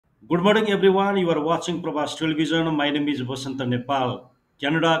Good morning, everyone. You are watching Prawash Television. My name is Vasant Nepal.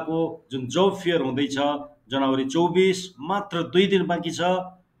 क्यानाडाको जुन जब fair हुँदैछ जनवरी 24 मात्र 2 दिन बाँकी छ।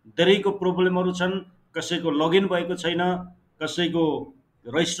 धेरैको प्रब्लमहरू छन्। कसैको लगइन भएको छैन, कसैको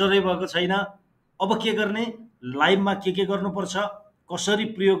रजिस्टरै भएको छैन। अब के गर्ने, लाइभमा के गर्नुपर्छ, कसरी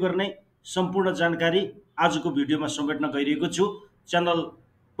प्रयोग गर्ने सम्पूर्ण जानकारी आजको भिडियोमा समेट्न गइरहेको छु। च्यानल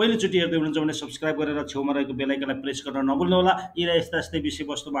पहिलोचोटि हेर्दै हुनुहुन्छ भने सब्स्क्राइब गरेर छेउमा रहेको बेल आइकनलाई प्रेस गर्न नभुल्नुहोला। यी र यस्ता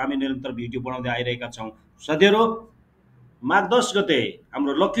विषयवस्तुमा हामी निरन्तर भिडियो बनाउँदै आइरहेका छौँ। साथीहरू, माघ 10 गते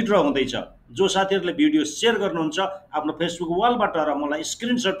हाम्रो लकी ड्र हुँदैछ। जो साथीहरूले भिडियो सेयर गर्नुहुन्छ आफ्नो फेसबुक वालबाट र मलाई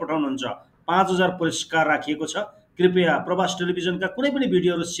स्क्रिनसट पठाउनुहुन्छ, 5000 पुरस्कार राखिएको छ। कृपया प्रवास टेलिभिजनका कुनै पनि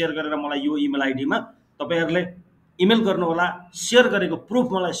भिडियोहरू सेयर गरेर मलाई यो इमेल आइडीमा तपाईँहरूले इमेल गर्नुहोला। सेयर गरेको प्रुफ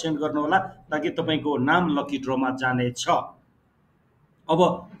मलाई सेन्ड गर्नुहोला, ताकि तपाईँको नाम लकी ड्रमा जानेछ। अब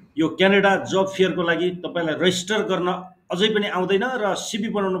यो क्यानाडा जब फेयरको लागि तपाईँलाई रजिस्टर गर्न अझै पनि आउँदैन र सिबी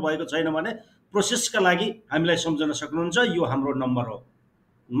बनाउनु भएको छैन भने प्रोसेसका लागि हामीलाई सम्झन सक्नुहुन्छ। यो हाम्रो नम्बर हो।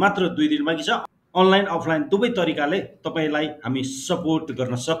 मात्र 2 दिन बाँकी छ। अनलाइन अफलाइन दुवै तरिकाले तपाईँलाई हामी सपोर्ट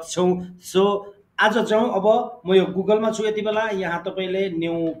गर्न सक्छौँ। सो आज जाउँ। अब म यो गुगलमा छु यति बेला। यहाँ तपाईँले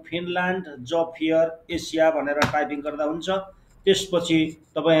न्युफिनल्यान्ड जब फेयर एसिया भनेर टाइपिङ गर्दा हुन्छ। त्यसपछि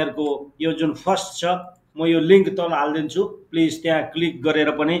तपाईँहरूको यो जुन फर्स्ट छ, म यो लिङ्क तल हालिदिन्छु। प्लिज त्यहाँ क्लिक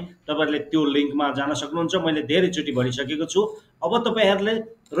गरेर पनि तपाईँहरूले त्यो लिङ्कमा जान सक्नुहुन्छ। मैले धेरैचोटि भनिसकेको छु। अब तपाईँहरूले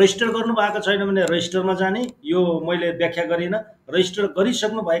रजिस्टर गर्नुभएको छैन भने रजिस्टरमा जाने, यो मैले व्याख्या गरिनँ। रजिस्टर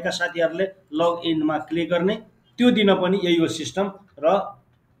गरिसक्नुभएका साथीहरूले लगइनमा क्लिक गर्ने। त्यो दिन पनि यही हो सिस्टम। र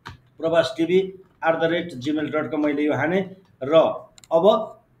प्रवास TV@gmail.com मैले यो हाने। र अब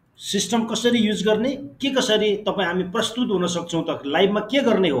सिस्टम कसरी युज गर्ने, के कसरी तपाईँ हामी प्रस्तुत हुन सक्छौँ, त लाइभमा के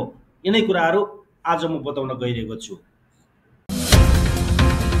गर्ने हो, यिनै कुराहरू आज म बताउन गइरहेको छु।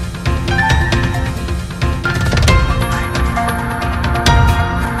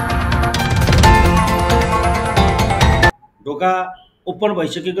 ढोका ओपन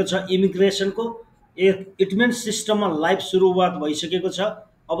भइसकेको छ इमिग्रेसनको। इट मिन्स सिस्टममा लाइभ सुरुवात भइसकेको छ।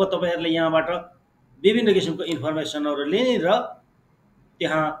 अब तपाईँहरूले यहाँबाट विभिन्न किसिमको इन्फर्मेसनहरू लिने र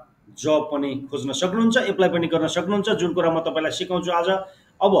त्यहाँ जब पनि खोज्न सक्नुहुन्छ, एप्लाई पनि गर्न सक्नुहुन्छ। जुन कुरा म तपाईँलाई सिकाउँछु आज।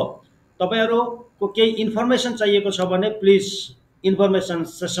 अब तपाईँहरूको केही इन्फर्मेसन चाहिएको छ भने प्लिज इन्फर्मेसन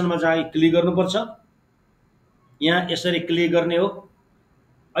सेसनमा जाई क्लिक गर्नुपर्छ। यहाँ यसरी क्लिक गर्ने हो।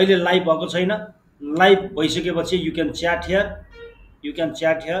 अहिले लाइभ भएको छैन। लाइभ भइसकेपछि you can chat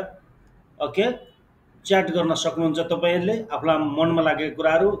here. Okay, chat गर्न सक्नुहुन्छ। तपाईँहरूले आफूलाई मनमा लागेको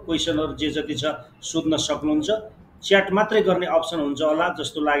कुराहरू, क्वेसनहरू जे जति छ सोध्न सक्नुहुन्छ। च्याट मात्रै गर्ने अप्सन हुन्छ होला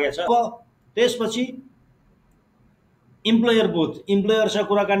जस्तो लागेको छ। अब त्यसपछि इम्प्लोयर बुथ, इम्प्लोयरसँग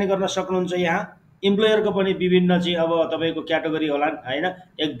कुराकानी गर्न सक्नुहुन्छ। यहाँ इम्प्लोयरको पनि विभिन्न चाहिँ अब तपाईँको क्याटेगोरी होलान् होइन।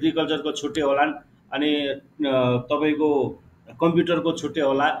 एग्रिकल्चरको छुट्टै होलान्, अनि तपाईँको कम्प्युटरको छुट्टै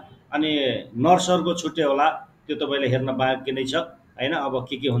होला, अनि नर्सहरूको छुट्टै होला। त्यो तपाईँले हेर्न बाँकी नै छ होइन। अब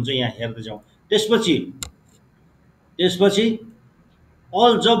के हुन्छ यहाँ हेर्दै जाउँ। त्यसपछि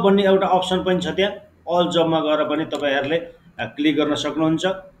अल जब भन्ने एउटा अप्सन पनि छ त्यहाँ। अल जबमा गएर पनि तपाईँहरूले क्लिक गर्न सक्नुहुन्छ।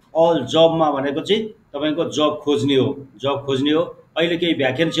 अल जबमा भनेको चाहिँ तपाईँको जब खोज्ने हो। अहिले केही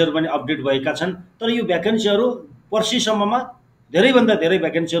भ्याकेन्सीहरू पनि अपडेट भएका छन्, तर यो भ्याकेन्सीहरू पर्सिसम्ममा धेरैभन्दा धेरै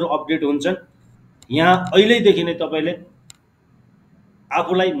भ्याकेन्सीहरू अपडेट हुन्छन्। यहाँ अहिलेदेखि नै तपाईँले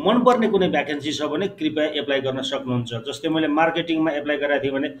आफूलाई मनपर्ने कुनै भ्याकेन्सी छ भने कृपया एप्लाई गर्न सक्नुहुन्छ। जस्तै मैले मार्केटिङमा एप्लाई गरेको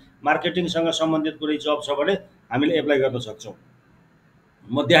थिएँ भने मार्केटिङसँग सम्बन्धित कुनै जब छ भने हामीले एप्लाई गर्न सक्छौँ।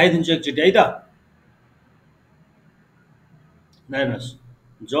 म देखाइदिन्छु एकचोटि है त। हेर्नुहोस्,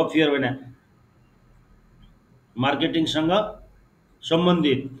 जब फेयर भने मार्केटिङसँग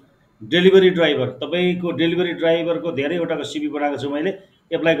सम्बन्धित डेलिभरी ड्राइभर, तपाईँको डेलिभरी ड्राइभरको धेरैवटाको सिबी बनाएको छु मैले।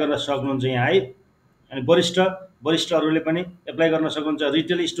 एप्लाई गर्न सक्नुहुन्छ यहाँ है। अनि वरिष्ठहरूले पनि एप्लाई गर्न सक्नुहुन्छ।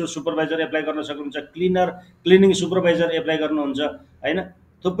 रिटेल स्टोर सुपरभाइजर एप्लाई गर्न सक्नुहुन्छ। क्लिनिङ सुपरभाइजर एप्लाई गर्नुहुन्छ होइन।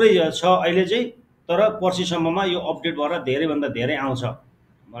 थुप्रै छ अहिले चाहिँ, तर पर्सिसम्ममा यो अपडेट भएर धेरैभन्दा धेरै आउँछ,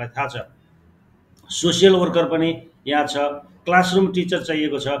 मलाई थाहा छ। सोसियल वर्कर पनि यहाँ छ। क्लासरुम टिचर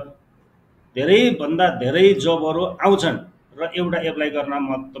चाहिएको छ। धेरैभन्दा धेरै जबहरू आउँछन् र एउटा एप्लाई गर्न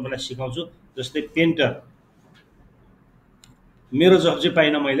म तपाईँलाई सिकाउँछु। जस्तै पेन्टर, मेरो जब चाहिँ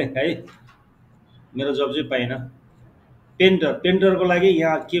पाइनँ मैले है, मेरो जब चाहिँ पाइनँ। पेन्टरको लागि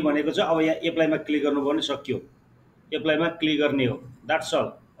यहाँ के भनेको छ, अब यहाँ एप्लाईमा क्लिक गर्नुभयो भने सक्यो। एप्लाईमा क्लिक गर्ने हो, द्याट्स अल।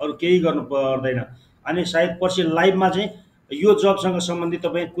 अरू केही गर्नु पर्दैन। अनि सायद पछि लाइभमा चाहिँ यो जबसँग सम्बन्धित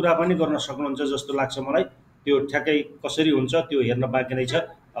तपाईँ कुरा पनि गर्न सक्नुहुन्छ जस्तो लाग्छ मलाई। त्यो ठ्याक्कै कसरी हुन्छ त्यो हेर्न बाँकी नै छ।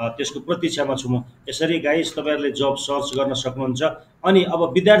 त्यसको प्रतीक्षामा छु म। यसरी गाइस तपाईँहरूले जब सर्च गर्न सक्नुहुन्छ। अनि अब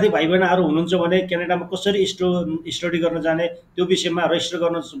विद्यार्थी भाइ बहिनीहरू हुनुहुन्छ भने क्यानाडामा कसरी स्टडी गर्न जाने त्यो विषयमा रजिस्टर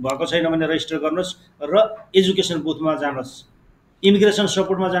गर्नु भएको छैन भने रजिस्टर गर्नुहोस् र एजुकेसन बुथमा जानुहोस्। इमिग्रेसन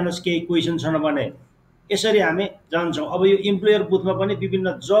सपोर्टमा जानुहोस्, केही क्वेसन छैन भने यसरी हामी जान्छौँ। अब यो इम्प्लोयर बुथमा पनि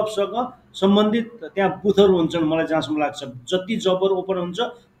विभिन्न जबसँग सम्बन्धित त्यहाँ बुथहरू हुन्छन्। मलाई जहाँसम्म लाग्छ जति जबहरू ओपन हुन्छ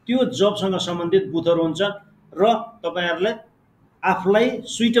त्यो जबसँग सम्बन्धित बुथहरू हुन्छन् र तपाईँहरूले आफूलाई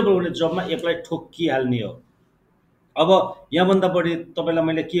सुइटेबल हुने जबमा एप्लाई ठोकिहाल्ने हो। अब यहाँभन्दा बढी तपाईँलाई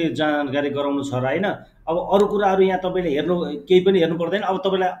मैले के जानकारी गराउनु छ र होइन। अब अरू कुराहरू यहाँ तपाईँले हेर्नु केही पनि हेर्नु पर्दैन। अब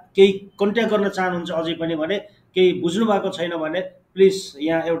तपाईँलाई केही कन्ट्याक्ट गर्न चाहनुहुन्छ अझै पनि भने, केही बुझ्नु भएको छैन भने प्लिज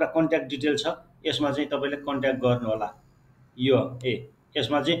यहाँ एउटा कन्ट्याक्ट डिटेल छ, यसमा चाहिँ तपाईँले कन्ट्याक्ट गर्नुहोला। यो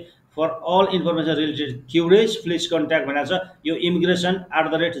यसमा चाहिँ for all information related क्युरेज please contact भनेको छ। यो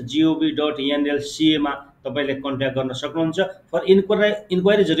immigration@gov.nl मा तपाईँले कन्ट्याक्ट गर्न सक्नुहुन्छ। फर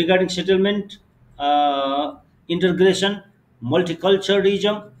इन्क्वायरिज रिगार्डिङ सेटलमेन्ट, इन्टरग्रेसन,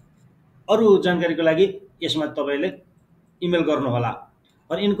 मल्टिकल्चरलिजम, अरू जानकारीको लागि यसमा तपाईँले इमेल गर्नुहोला।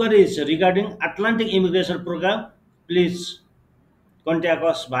 For enquiries regarding Atlantic immigration programme please contact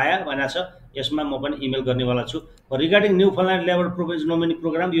us via भनेको छ। यसमा म पनि इमेल गर्नेवाला छु। Regarding न्युफाउन्डल्यान्ड labour province nominee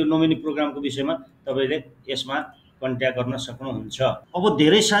programme, यो नोमिनी प्रोग्रामको विषयमा तपाईँले यसमा कन्ट्याक्ट गर्न सक्नुहुन्छ। अब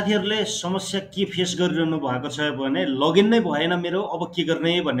धेरै साथीहरूले समस्या के फेस गरिरहनु भएको छ भने लगइन नै भएन मेरो, अब के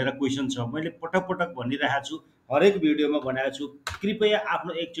गर्ने भनेर क्वेसन छ। मैले पटक पटक भनिरहेको छु, हरेक भिडियोमा भनेको छु, कृपया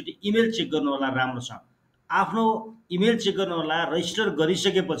आफ्नो एकचोटि इमेल चेक गर्नुहोला राम्रोसँग। आफ्नो इमेल चेक गर्नुहोला। रजिस्टर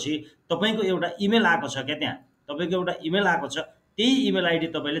गरिसकेपछि तपाईँको एउटा इमेल आएको छ क्या, त्यहाँ तपाईँको एउटा इमेल आएको छ, त्यही इमेल आइडी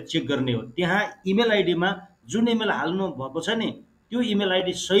तपाईँले चेक गर्ने हो। त्यहाँ इमेल आइडीमा जुन इमेल हाल्नु भएको छ नि त्यो इमेल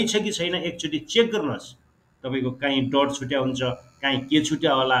आइडी सही छ कि छैन एकचोटि चेक गर्नुहोस्। तपाईँको कहीँ डट छुट्या हुन्छ, कहीँ के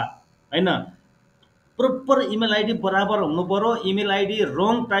छुट्या होला होइन। प्रोपर इमेल आइडी बराबर हुनु पर्यो। इमेल आइडी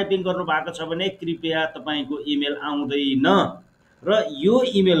रङ टाइपिङ गर्नु भएको छ भने कृपया तपाईँको इमेल आउँदैन। र यो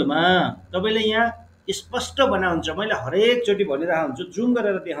इमेलमा तपाईँले यहाँ स्पष्ट भने हुन्छ, मैले हरेकचोटि भनिरहेको हुन्छु, जुम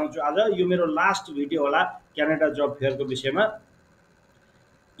गरेर देखाउँछु। आज यो मेरो लास्ट भिडियो होला क्यानाडा जब फेयरको विषयमा।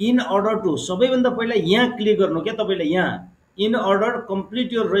 इन अर्डर टु, सबैभन्दा पहिला यहाँ क्लिक गर्नु क्या तपाईँले। यहाँ in order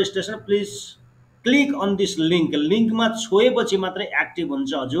complete your registration please click on this link. लिङ्कमा छोएपछि मात्रै एक्टिभ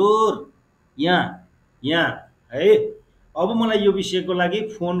हुन्छ हजुर। यहाँ है। अब मलाई यो विषयको लागि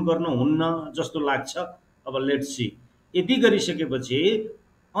फोन गर्नुहुन्न जस्तो लाग्छ। अब लेट्स सी, यति गरिसकेपछि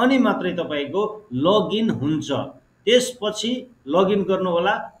अनि मात्रै तपाईँको लगइन हुन्छ। त्यसपछि लगइन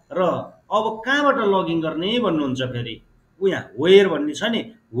गर्नुहोला। र अब कहाँबाट लगइन गर्ने भन्नुहुन्छ फेरि, यहाँ वेयर भन्ने छ नि,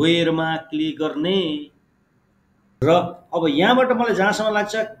 वेयरमा क्लिक गर्ने। र अब यहाँबाट मलाई जहाँसम्म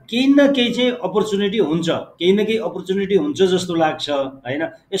लाग्छ केही न केही चाहिँ अपर्च्युनिटी हुन्छ, केही न केही अपर्च्युनिटी हुन्छ जस्तो लाग्छ होइन।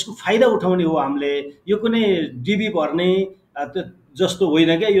 यसको फाइदा उठाउने हो हामीले। यो कुनै डिबी भर्ने जस्तो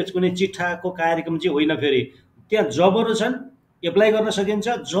होइन क्या, यो कुनै चिट्ठाको कार्यक्रम चाहिँ होइन। फेरि त्यहाँ जबहरू छन्, एप्लाई गर्न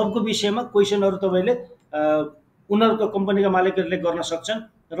सकिन्छ। जबको विषयमा क्वेसनहरू तपाईँले उनीहरूको कम्पनीका मालिकहरूले गर्न सक्छन्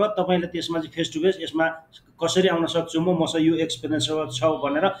र तपाईँले त्यसमा चाहिँ फेस टु फेस यसमा कसरी आउन सक्छु मसँग यो एक्सपिरियन्स छ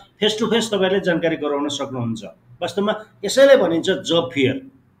भनेर फेस टु फेस तपाईँले जानकारी गराउन सक्नुहुन्छ। वास्तवमा यसैलाई भनिन्छ जब फेयर।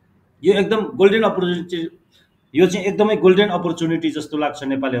 यो एकदम गोल्डन अपर्च्युनिटी, यो चाहिँ एकदमै गोल्डन अपर्च्युनिटी जस्तो लाग्छ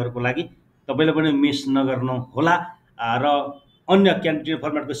नेपालीहरूको लागि। तपाईँले पनि मिस नगर्नु होला। र अन्य क्यान्डिडेट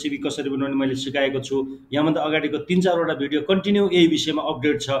फर्मेटको सिभी कसरी बनाउने मैले सिकाएको छु। यहाँभन्दा अगाडिको 3-4वटा भिडियो कन्टिन्यू यही विषयमा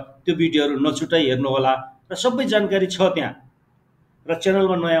अपडेट छ, त्यो भिडियोहरू नछुटाइ हेर्नुहोला। र सबै जानकारी छ त्यहाँ। र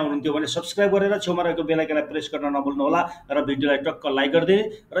च्यानलमा नयाँ हुनुहुन्थ्यो भने सब्सक्राइब गरेर छेउमा रहेको बेल आइकनलाई प्रेस गर्न नभुल्नु होला र भिडियोलाई टक्क लाइक गरिदिने।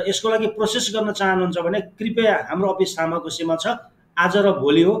 र यसको लागि प्रोसेस गर्न चाहनुहुन्छ भने कृपया हाम्रो अफिस सामाकुसीमा छ। आज र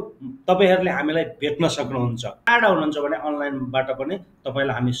भोलि हो, तपाईँहरूले हामीलाई भेट्न सक्नुहुन्छ। टाढा हुनुहुन्छ भने अनलाइनबाट पनि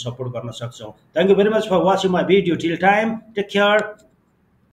तपाईँलाई हामी सपोर्ट गर्न सक्छौँ। Thank you very much for watching my video. Till time, take care.